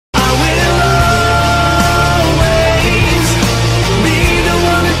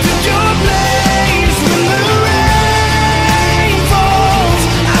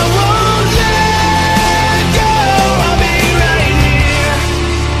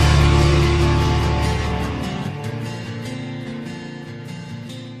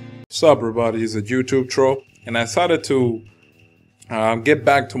What's up, everybody? It's a YouTube troll, and I decided to get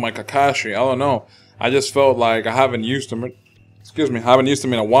back to my Kakashi. I don't know. I just felt like I haven't used him. Excuse me, I haven't used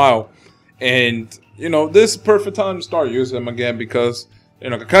him in a while, and you know, this is the perfect time to start using him again because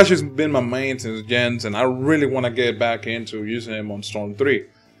you know Kakashi's been my main since Gens, and I really want to get back into using him on Storm 3.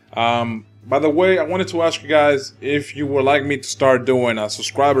 By the way, I wanted to ask you guys if you would like me to start doing a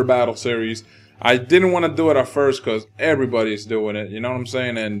subscriber battle series. I didn't want to do it at first because everybody's doing it, you know what I'm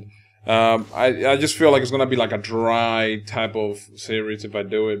saying? And I just feel like it's going to be like a dry type of series if I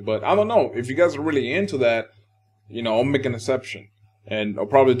do it. But I don't know. If you guys are really into that, you know, I'll make an exception. And I'll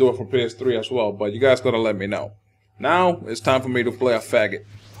probably do it for PS3 as well. But you guys got to let me know. Now, it's time for me to play a faggot.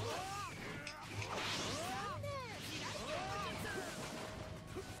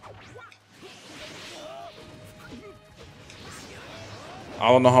 I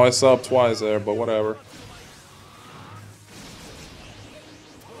don't know how I subbed twice there, but whatever.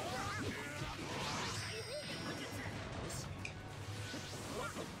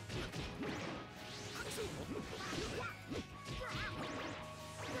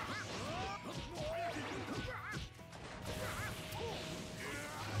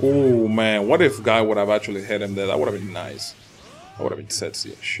 Oh man, what if guy would have actually hit him there? That would have been nice. That would have been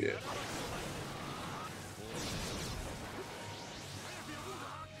sexy as shit.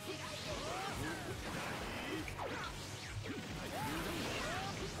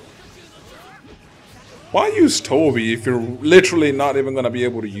 Why use Toby if you're literally not even gonna be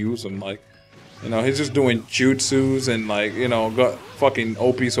able to use him? Like, you know, he's just doing jutsus and like, you know, got fucking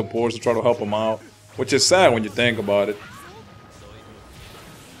OP supports to try to help him out, which is sad when you think about it.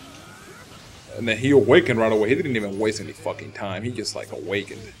 And then he awakened right away. He didn't even waste any fucking time. He just like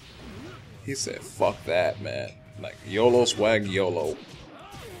awakened. He said, "Fuck that, man." Like YOLO swag, YOLO.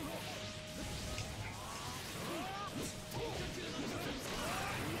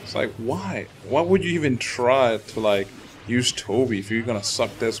 It's like, why? Why would you even try to like use Toby if you're gonna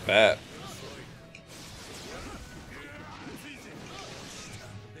suck this bad?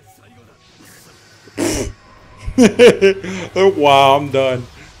 Wow, I'm done.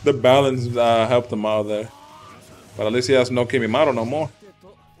 The balance helped him out there, but at least he has no Kimimaro no more.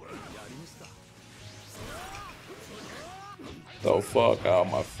 The fuck out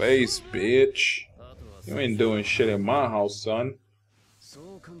my face, bitch! You ain't doing shit in my house, son.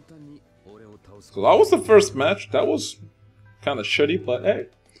 So that was the first match. That was kind of shitty, but hey,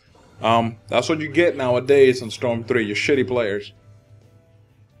 that's what you get nowadays on Storm 3. You're shitty players.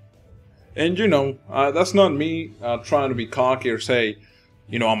 And you know, that's not me trying to be cocky or say,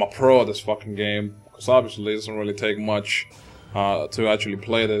 you know, I'm a pro at this fucking game. Because obviously it doesn't really take much to actually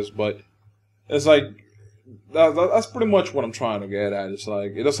play this. But it's like, that's pretty much what I'm trying to get at. It's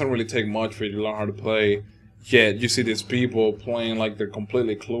like, it doesn't really take much for you to learn how to play. Yet you see these people playing like they're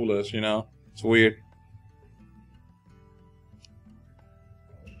completely clueless, you know? It's weird.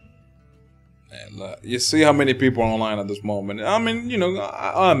 And you see how many people are online at this moment. I mean, you know,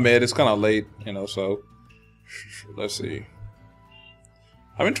 I admit it's kind of late, you know, so let's see.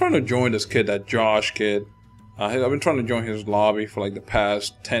 I've been trying to join this kid, that Josh kid. I've been trying to join his lobby for like the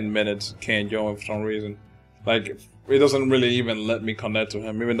past 10 minutes. Can't join for some reason. Like, it doesn't really even let me connect to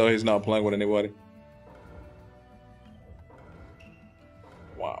him, even though he's not playing with anybody.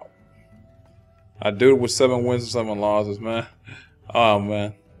 Wow. A dude with 7 wins and 7 losses, man. Oh,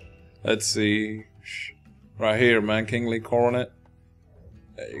 man. Let's see. Right here, man. Kingly Coronet.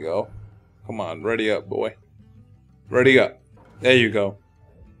 There you go. Come on. Ready up, boy. Ready up. There you go.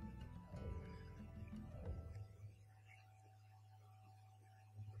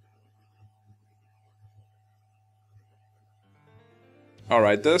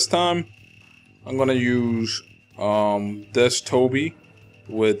 Alright, this time I'm gonna use this Toby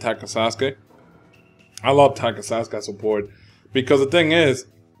with Takasasuke. I love Takasasuke support because the thing is,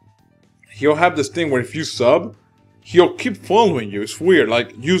 he'll have this thing where if you sub, he'll keep following you. It's weird.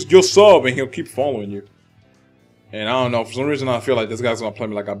 Like, you'll sub and he'll keep following you. And I don't know, for some reason I feel like this guy's gonna play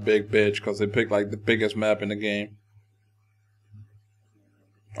me like a big bitch because they picked like the biggest map in the game.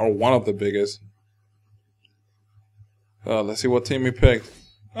 Or one of the biggest. Let's see what team he picked.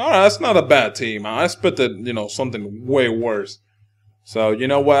 Alright, that's not a bad team. I expected, you know, something way worse. So, you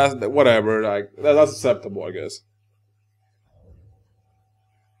know what? Whatever. Like, that's acceptable, I guess.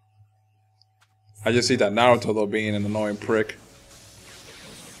 I just see that Naruto, though, being an annoying prick.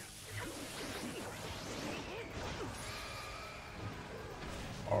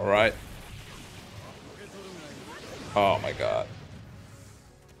 Alright. Oh my god.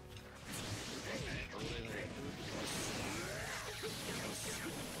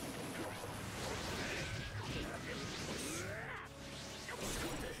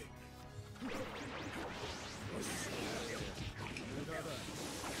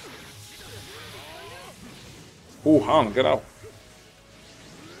 Ooh, Han, get out.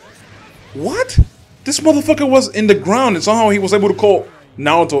 What? This motherfucker was in the ground and somehow he was able to call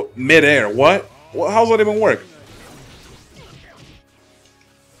Naruto mid-air. What? How's that even work?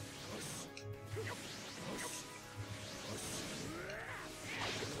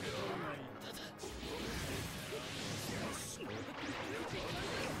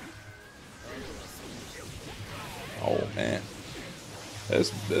 Oh man,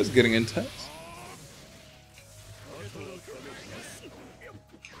 that's getting intense.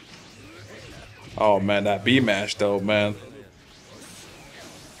 Oh man, that B mash though, man.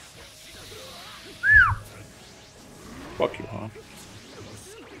 Fuck you, huh?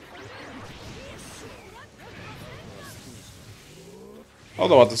 I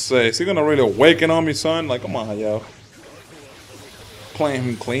was about to say, is he gonna really awaken on me, son? Like, come on, yo. Playing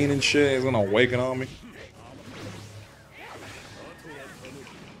him clean and shit, he's gonna awaken on me.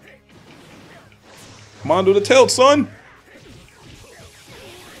 Come on, do the tilt, son.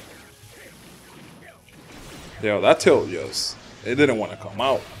 Yo, that tilt just, it didn't want to come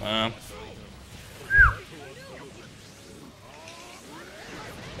out, man.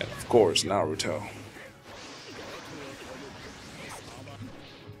 And of course, Naruto.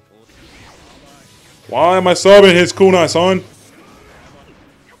 Why am I subbing his kunai, son?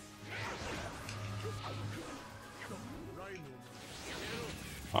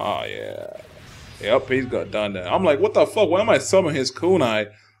 Oh, yeah. Yep, he's got done that. I'm like, what the fuck? Why am I subbing his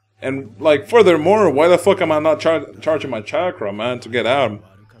kunai? And, like, furthermore, why the fuck am I not charging my chakra, man, to get at him?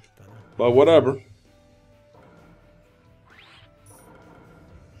 But whatever.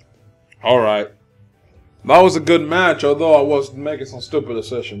 Alright. That was a good match, although I was making some stupid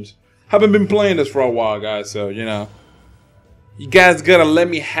decisions. Haven't been playing this for a while, guys, so, you know. You guys gotta let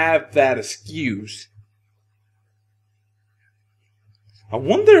me have that excuse. I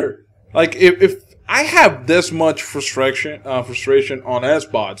wonder, like, if I have this much frustration on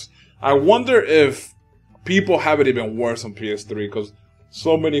S-bots, I wonder if people have it even worse on PS3, because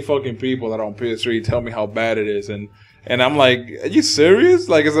so many fucking people that are on PS3 tell me how bad it is, and I'm like, are you serious?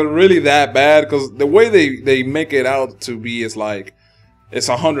 Like, is it really that bad? Because the way they make it out to be is like, it's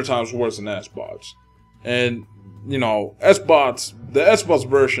 100 times worse than S-bots. And, you know, S-bots, the S-bots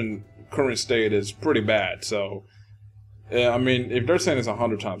version current state is pretty bad, so, yeah, I mean, if they're saying it's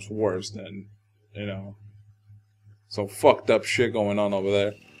 100 times worse, then, you know, some fucked up shit going on over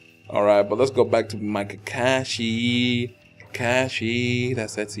there. Alright, but let's go back to my Kakashi. Kakashi, that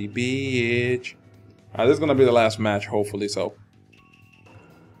sexy bitch. Alright, this is gonna be the last match, hopefully, so.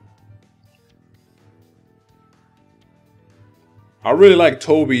 I really like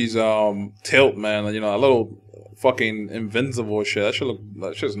Toby's tilt, man. You know, a little fucking invincible shit.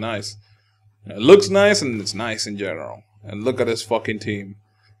 That shit's nice. It looks nice and it's nice in general. And look at this fucking team.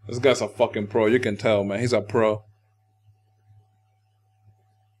 This guy's a fucking pro. You can tell, man. He's a pro.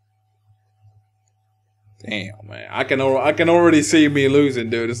 Damn, man. I can already see me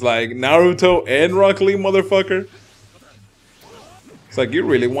losing, dude. It's like Naruto and Rock Lee, motherfucker. It's like, you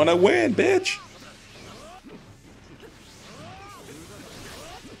really want to win, bitch.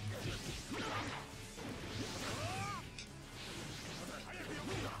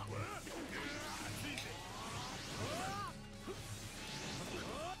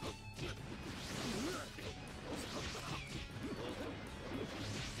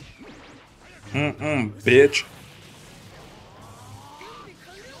 Bitch.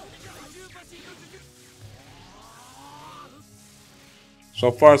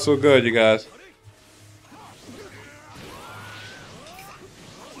 So far, so good, you guys.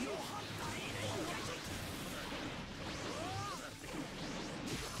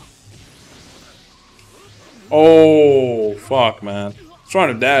 Oh, fuck, man. I was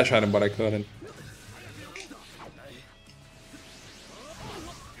trying to dash at him, but I couldn't.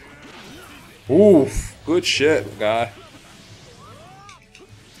 Oof, good shit, guy.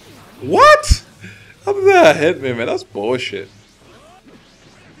 What? How did that hit me, man? That's bullshit.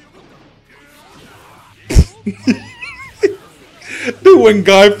 Dude, when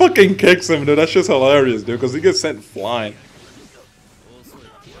Guy fucking kicks him, dude, that's just hilarious, dude, because he gets sent flying.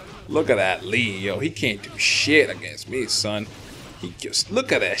 Look at that Lee, yo. He can't do shit against me, son. He just,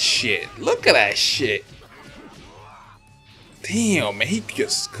 look at that shit. Look at that shit. Damn, man, he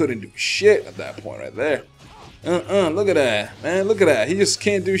just couldn't do shit at that point right there. Look at that, man, look at that. He just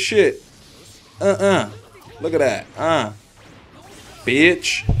can't do shit. Look at that,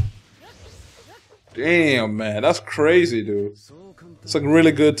 bitch. Damn, man, that's crazy, dude. It's a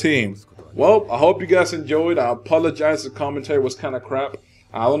really good team. Well, I hope you guys enjoyed. I apologize, the commentary was kind of crap.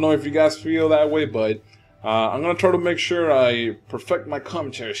 I don't know if you guys feel that way, but I'm going to try to make sure I perfect my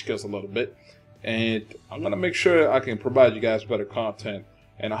commentary skills a little bit. and I'm gonna make sure I can provide you guys better content.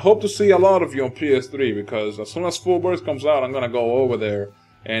 And I hope to see a lot of you on PS3, because as soon as Full Burst comes out, I'm gonna go over there,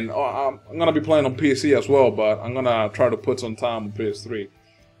 and I'm gonna be playing on PC as well, but I'm gonna try to put some time on PS3.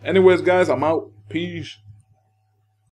 Anyways, guys, I'm out. Peace.